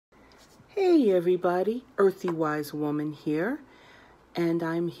Hey everybody, Earthy Wise Woman here, and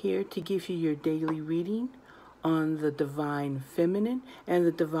I'm here to give you your daily reading on the Divine Feminine and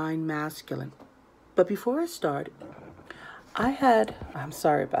the Divine Masculine. But before I start, I'm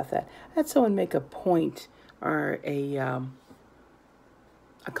sorry about that. I had someone make a point or a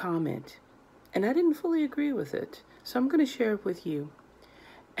comment, and I didn't fully agree with it. So I'm going to share it with you.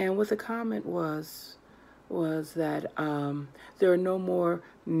 And what the comment was that there are no more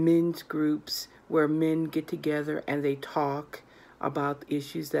men's groups where men get together and they talk about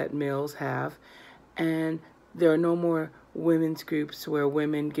issues that males have, and there are no more women's groups where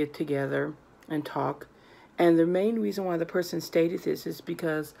women get together and talk. And the main reason why the person stated this is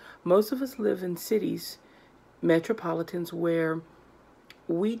because most of us live in cities, metropolitans, where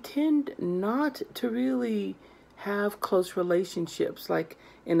we tend not to really have close relationships like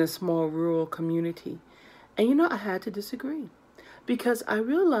in a small rural community. And I had to disagree because I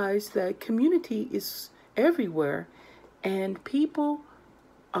realized that community is everywhere, and people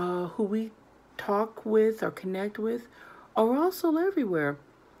who we talk with or connect with are also everywhere.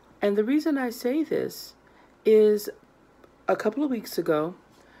 And the reason I say this is a couple of weeks ago,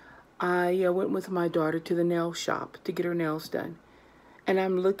 I went with my daughter to the nail shop to get her nails done. And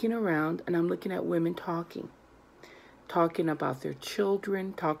I'm looking around and I'm looking at women talking about their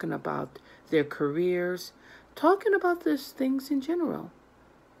children, talking about their careers, talking about these things in general.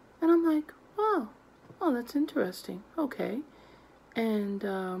 And I'm like, wow, oh, that's interesting. Okay. And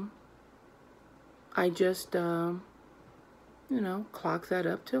I just, clocked that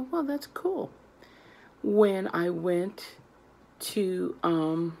up to, well, that's cool. When I went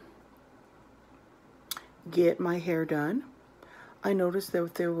to get my hair done, I noticed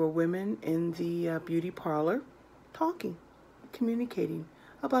that there were women in the beauty parlor talking, communicating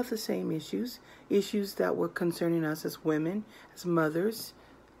about the same issues that were concerning us as women, as mothers,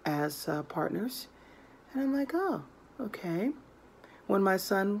 as partners. And I'm like, oh, okay. When my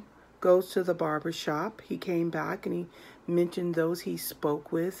son goes to the barber shop, he came back and he mentioned those he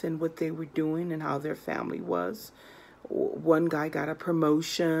spoke with and what they were doing and how their family was. One guy got a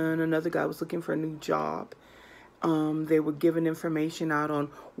promotion, another guy was looking for a new job. They were giving information out on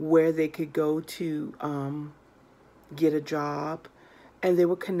where they could go to get a job, and they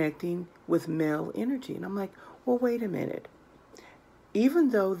were connecting with male energy. And I'm like, well, wait a minute. Even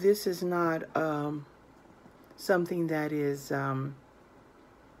though this is not something that is, I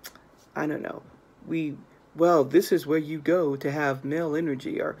don't know, this is where you go to have male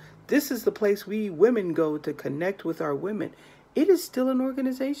energy, or this is the place we women go to connect with our women. It is still an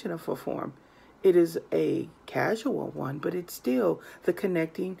organization of a form. It is a casual one, but it's still the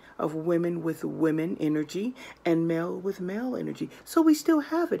connecting of women with women energy and male with male energy. So we still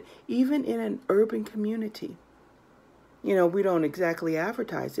have it, even in an urban community. We don't exactly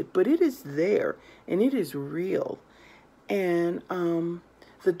advertise it, but it is there and it is real. And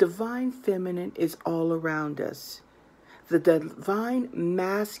the divine feminine is all around us. The divine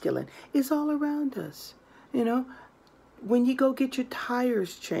masculine is all around us. When you go get your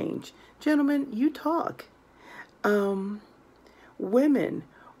tires changed, gentlemen, you talk. Women,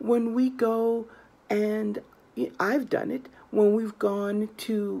 when we go, and I've done it, when we've gone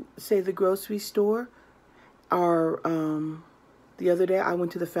to, say, the grocery store, or the other day I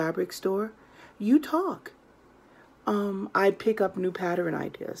went to the fabric store, you talk. I pick up new pattern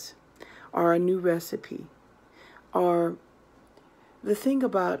ideas, or a new recipe, or the thing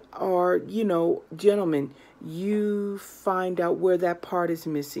about, gentlemen, you find out where that part is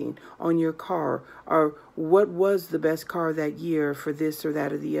missing on your car, or what was the best car that year for this or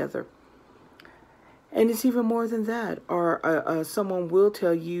that or the other. And it's even more than that. Or someone will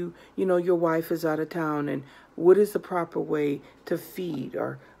tell you, your wife is out of town, and what is the proper way to feed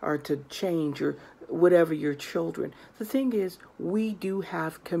or to change or whatever your children. The thing is, we do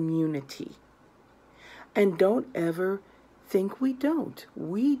have community. And don't ever think we don't.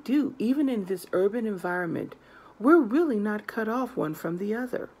 We do. Even in this urban environment, we're really not cut off one from the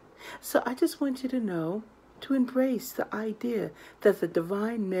other. So I just want you to know, to embrace the idea that the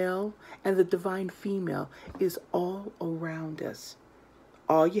divine male and the divine female is all around us.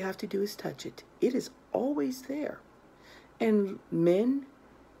 All you have to do is touch it. It is always there. And men,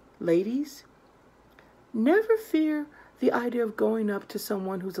 ladies, never fear the idea of going up to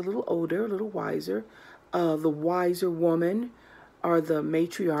someone who's a little older, a little wiser, the wiser woman, or the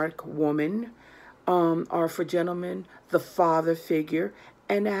matriarch woman, or for gentlemen, the father figure,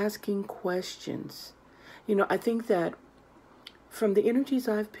 and asking questions. I think that from the energies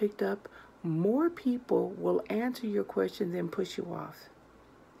I've picked up, more people will answer your question than push you off,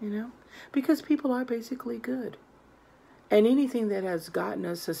 because people are basically good. And anything that has gotten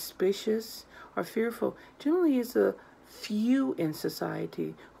us suspicious or fearful generally is a few in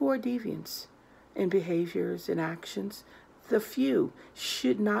society who are deviants in behaviors and actions. The few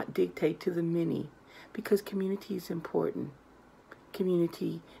should not dictate to the many, because community is important.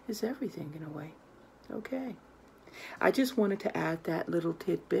 Community is everything in a way. Okay. I just wanted to add that little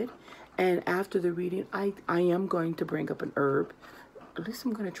tidbit. And after the reading, I am going to bring up an herb. At least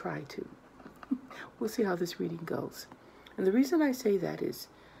I'm going to try to. We'll see how this reading goes. And the reason I say that is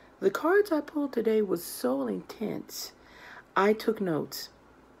the cards I pulled today was so intense. I took notes.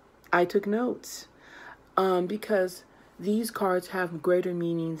 Because these cards have greater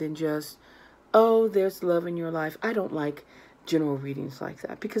meaning than just, oh, there's love in your life. I don't like general readings like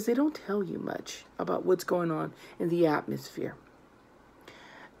that because they don't tell you much about what's going on in the atmosphere.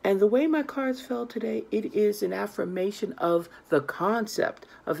 And the way my cards fell today, it is an affirmation of the concept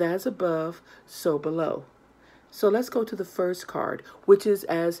of as above, so below. So let's go to the first card, which is,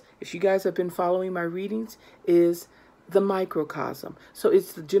 as if you guys have been following my readings, is the microcosm. So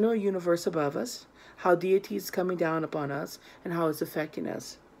it's the general universe above us, how deity is coming down upon us, and how it's affecting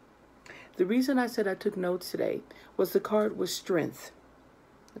us. The reason I said I took notes today was the card was strength.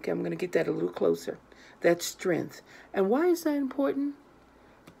 Okay, I'm going to get that a little closer. That's strength. And why is that important?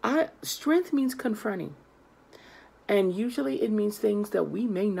 Strength means confronting. And usually it means things that we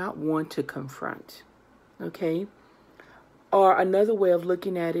may not want to confront. Okay? Or another way of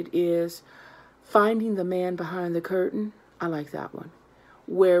looking at it is finding the man behind the curtain. I like that one.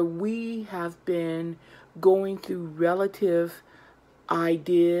 Where we have been going through relative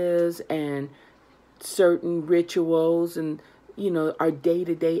ideas and certain rituals and, our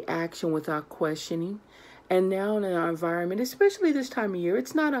day-to-day action without questioning. And now in our environment, especially this time of year,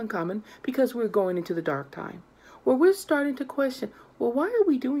 it's not uncommon because we're going into the dark time where we're starting to question, well, why are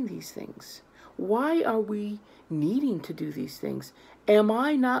we doing these things? Why are we needing to do these things? Am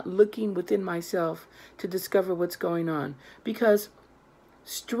I not looking within myself to discover what's going on? Because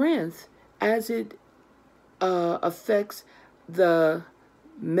strength, as it affects the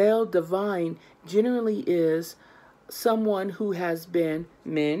male divine, generally is someone who has been,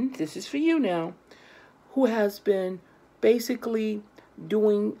 men, this is for you now, who has been basically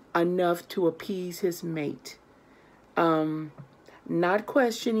doing enough to appease his mate. Not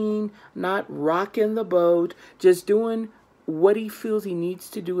questioning, not rocking the boat, just doing what he feels he needs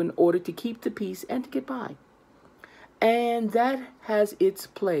to do in order to keep the peace and to get by. And that has its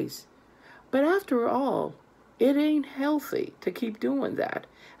place. But after all, it ain't healthy to keep doing that.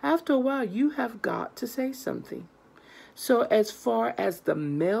 After a while, you have got to say something. So as far as the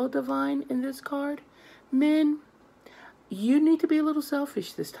male divine in this card, men, you need to be a little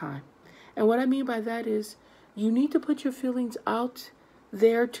selfish this time. And what I mean by that is you need to put your feelings out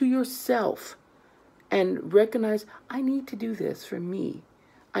there to yourself and recognize, I need to do this for me.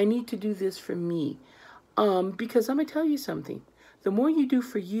 I need to do this for me. Because I'm going to tell you something. The more you do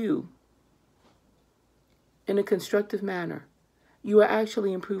for you in a constructive manner, you are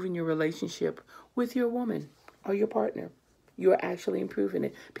actually improving your relationship with your woman or your partner. You are actually improving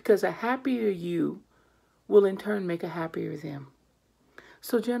it because a happier you will in turn make a happier them.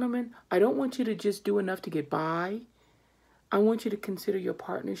 So gentlemen, I don't want you to just do enough to get by. I want you to consider your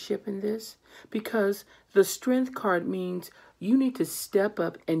partnership in this because the strength card means you need to step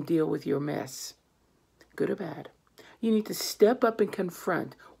up and deal with your mess. Good or bad. You need to step up and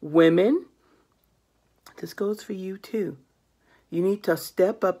confront. Women, this goes for you too. You need to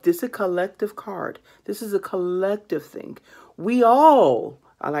step up. This is a collective card. This is a collective thing. We all,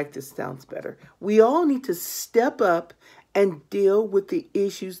 I like this, sounds better. We all need to step up and deal with the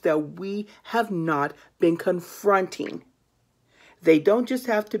issues that we have not been confronting. They don't just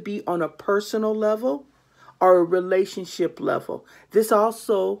have to be on a personal level or a relationship level. This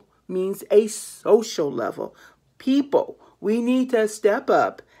also means a social level. People, we need to step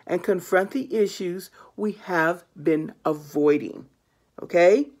up and confront the issues we have been avoiding.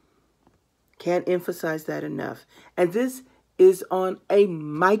 Okay? Can't emphasize that enough. And this is on a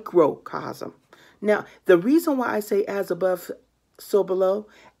microcosm. Now, the reason why I say as above, so below,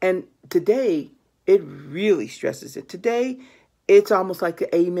 and today, it really stresses it. Today, it's almost like an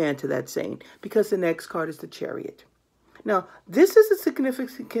amen to that saying, because the next card is the Chariot. Now, this is a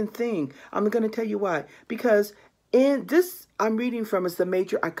significant thing. I'm going to tell you why. Because in this I'm reading from is the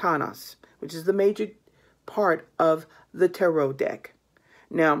major iconos, which is the major part of the tarot deck.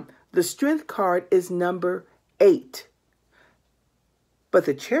 Now, the Strength card is number 8. But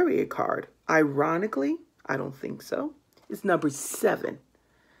the Chariot card, ironically, I don't think so, is number 7.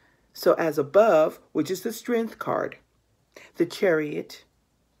 So as above, which is the Strength card, the Chariot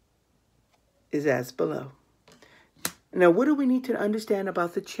is as below. Now, what do we need to understand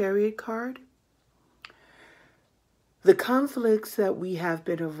about the Chariot card? The conflicts that we have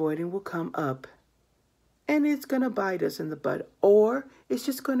been avoiding will come up, and it's going to bite us in the butt, or it's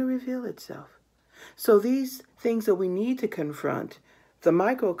just going to reveal itself. So these things that we need to confront, the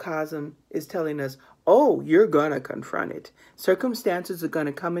microcosm is telling us, oh, you're going to confront it. Circumstances are going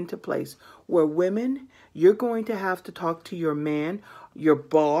to come into place where women, you're going to have to talk to your man, your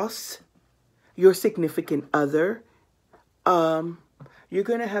boss, your significant other. You're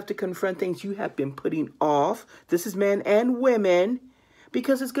going to have to confront things you have been putting off. This is men and women,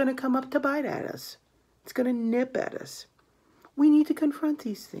 because it's going to come up to bite at us. It's going to nip at us. We need to confront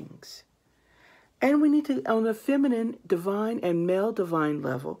these things. And we need to, on the feminine divine and male divine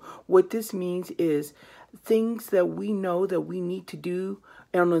level, what this means is things that we know that we need to do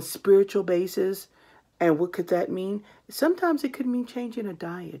on a spiritual basis. And what could that mean? Sometimes it could mean changing a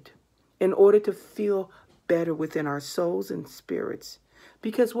diet in order to feel better within our souls and spirits.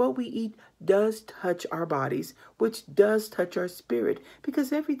 Because what we eat does touch our bodies, which does touch our spirit,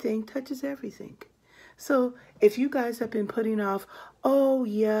 because everything touches everything. So if you guys have been putting off, oh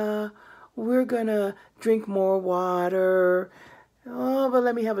yeah, we're going to drink more water. Oh, but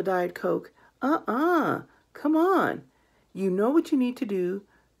let me have a Diet Coke. Come on. You know what you need to do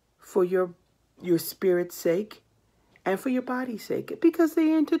for your spirit's sake and for your body's sake, because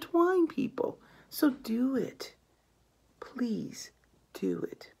they intertwine, people. So do it. Please do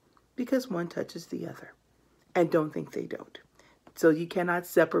it, because one touches the other. And don't think they don't. So you cannot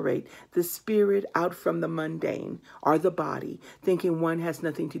separate the spirit out from the mundane or the body, thinking one has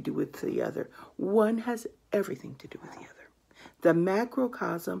nothing to do with the other. One has everything to do with the other. The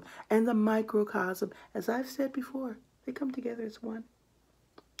macrocosm and the microcosm, as I've said before, they come together as one.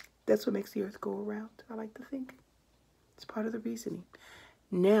 That's what makes the earth go around, I like to think. It's part of the reasoning.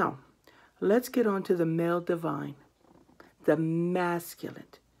 Now, let's get on to the male divine, the masculine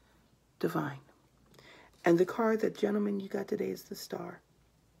divine. And the card that, gentlemen, you got today is the Star.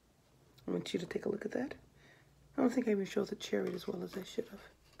 I want you to take a look at that. I don't think I even showed the Chariot as well as I should have.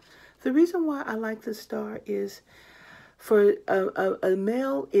 The reason why I like the Star is for a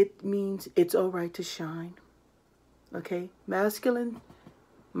male, it means it's all right to shine. Okay? Masculine,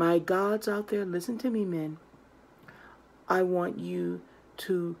 my gods out there, listen to me, men. I want you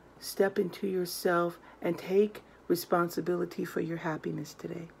to step into yourself and take responsibility for your happiness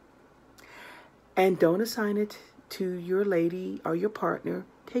today. And don't assign it to your lady or your partner.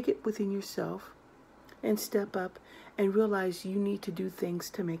 Take it within yourself and step up and realize you need to do things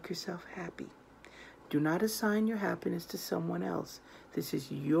to make yourself happy. Do not assign your happiness to someone else. This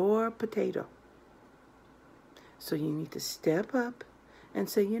is your potato. So you need to step up and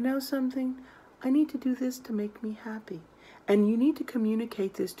say, you know something? I need to do this to make me happy. And you need to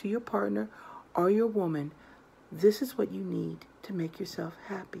communicate this to your partner or your woman. This is what you need to make yourself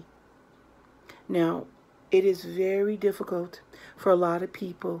happy. Now, it is very difficult for a lot of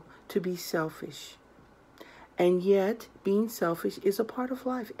people to be selfish. And yet, being selfish is a part of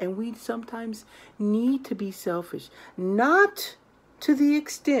life. And we sometimes need to be selfish. Not to the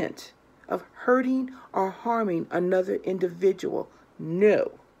extent of hurting or harming another individual.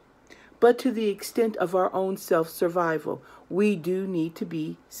 No. But to the extent of our own self-survival. We do need to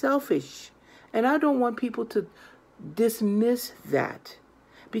be selfish. And I don't want people to dismiss that.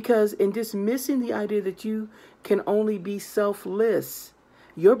 Because in dismissing the idea that you can only be selfless,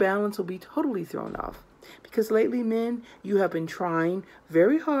 your balance will be totally thrown off. Because lately, men, you have been trying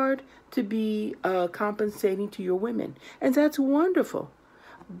very hard to be compensating to your women. And that's wonderful.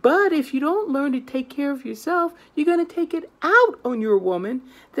 But if you don't learn to take care of yourself, you're going to take it out on your woman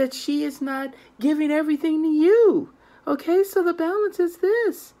that she is not giving everything to you. Okay, so the balance is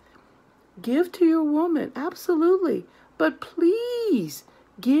this. Give to your woman, absolutely. But please,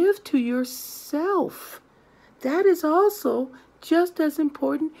 give to yourself. That is also just as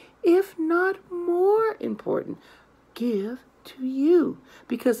important, if not more important. Give to you.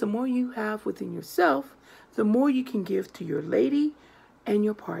 Because the more you have within yourself, the more you can give to your lady and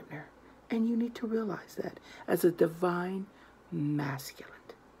your partner. And you need to realize that as a divine masculine,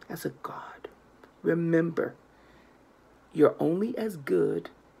 as a God. Remember, you're only as good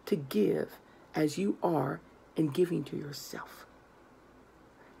to give as you are in giving to yourself.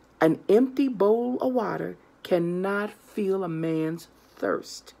 An empty bowl of water cannot feel a man's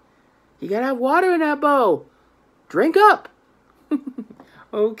thirst. You gotta have water in that bowl. Drink up.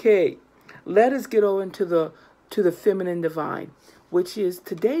 Okay, let us get on to the feminine divine, which is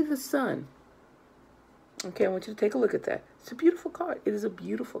today the sun. Okay, I want you to take a look at that. It's a beautiful card. It is a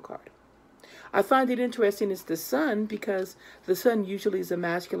beautiful card. I find it interesting it's the sun because the sun usually is a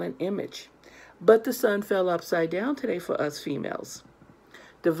masculine image. But the sun fell upside down today for us females.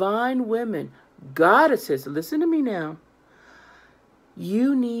 Divine women, goddesses, listen to me now.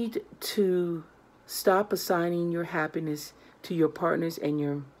 You need to stop assigning your happiness to your partners and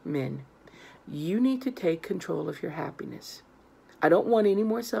your men. You need to take control of your happiness. I don't want any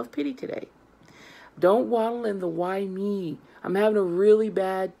more self-pity today. Don't waddle in the why me. I'm having a really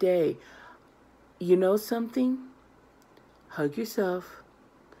bad day. You know something? Hug yourself.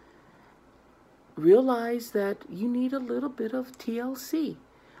 Realize that you need a little bit of TLC.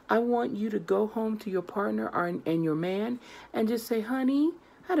 I want you to go home to your partner and your man and just say, honey,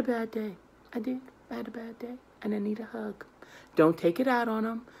 I had a bad day. I did. I had a bad day and I need a hug. Don't take it out on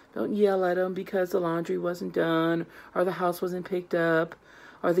them. Don't yell at them because the laundry wasn't done or the house wasn't picked up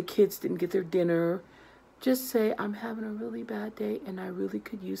or the kids didn't get their dinner. Just say, I'm having a really bad day and I really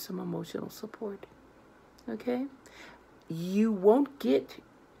could use some emotional support. Okay? You won't get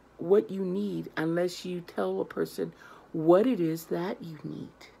what you need unless you tell a person what it is that you need.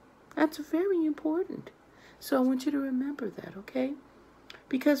 That's very important. So I want you to remember that, okay?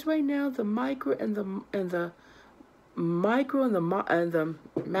 Because right now the micro and the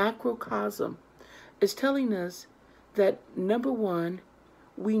macrocosm is telling us that number one,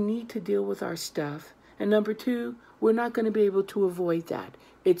 we need to deal with our stuff, and number two, we're not going to be able to avoid that.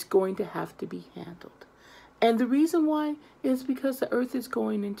 It's going to have to be handled. And the reason why is because the earth is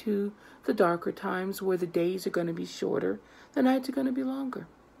going into the darker times where the days are going to be shorter, the nights are going to be longer.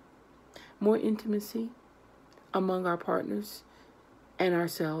 More intimacy among our partners and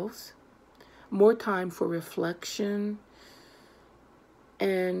ourselves. More time for reflection.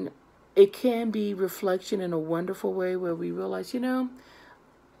 And it can be reflection in a wonderful way where we realize,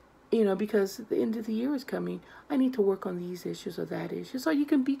 because the end of the year is coming, I need to work on these issues or that issue. So you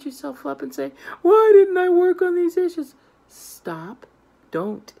can beat yourself up and say, why didn't I work on these issues? Stop.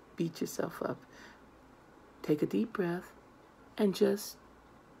 Don't beat yourself up. Take a deep breath and just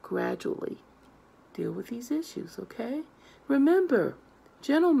gradually deal with these issues, okay? Remember,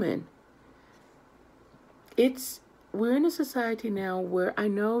 gentlemen, we're in a society now where I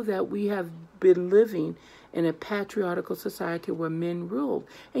know that we have been living in a patriarchal society where men ruled,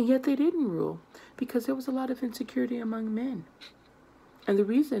 and yet they didn't rule because there was a lot of insecurity among men. And the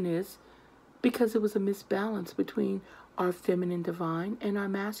reason is because there was a misbalance between our feminine divine and our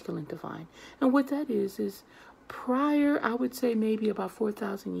masculine divine. And what that is prior, I would say maybe about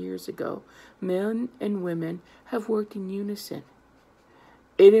 4,000 years ago, men and women have worked in unison.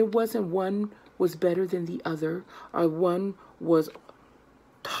 And it wasn't one was better than the other, or one was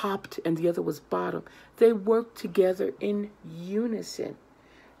topped and the other was bottom. They worked together in unison.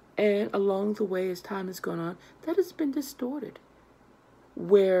 And along the way, as time has gone on, that has been distorted.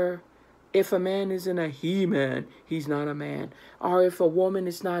 Where if a man isn't a he-man, he's not a man. Or if a woman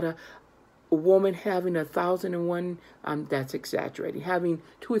is not a woman having 1,001, that's exaggerating, having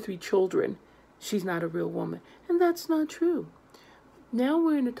 2 or 3 children, she's not a real woman. And that's not true. Now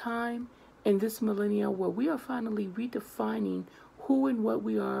we're in a time in this millennium where we are finally redefining who and what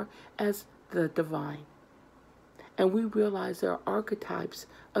we are as the divine. And we realize there are archetypes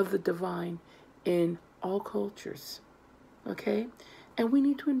of the divine in all cultures. Okay? And we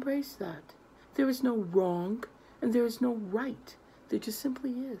need to embrace that. There is no wrong and there is no right. There just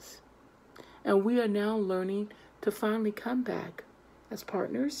simply is. And we are now learning to finally come back as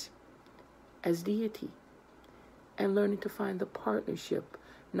partners, as deity, and learning to find the partnership,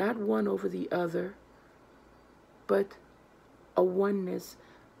 not one over the other, but a oneness,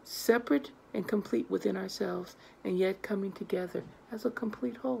 separate and complete within ourselves, and yet coming together as a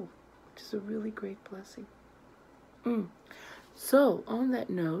complete whole, which is a really great blessing. So, on that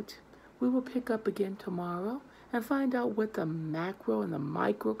note, we will pick up again tomorrow and find out what the macro and the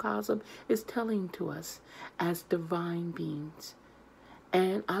microcosm is telling to us as divine beings.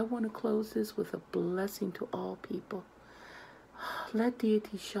 And I want to close this with a blessing to all people. Let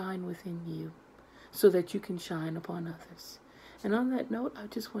deity shine within you so that you can shine upon others. And on that note, I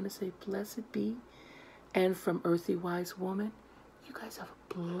just want to say blessed be. And from Earthy Wise Woman, you guys have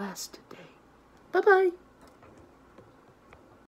a blessed day. Bye-bye.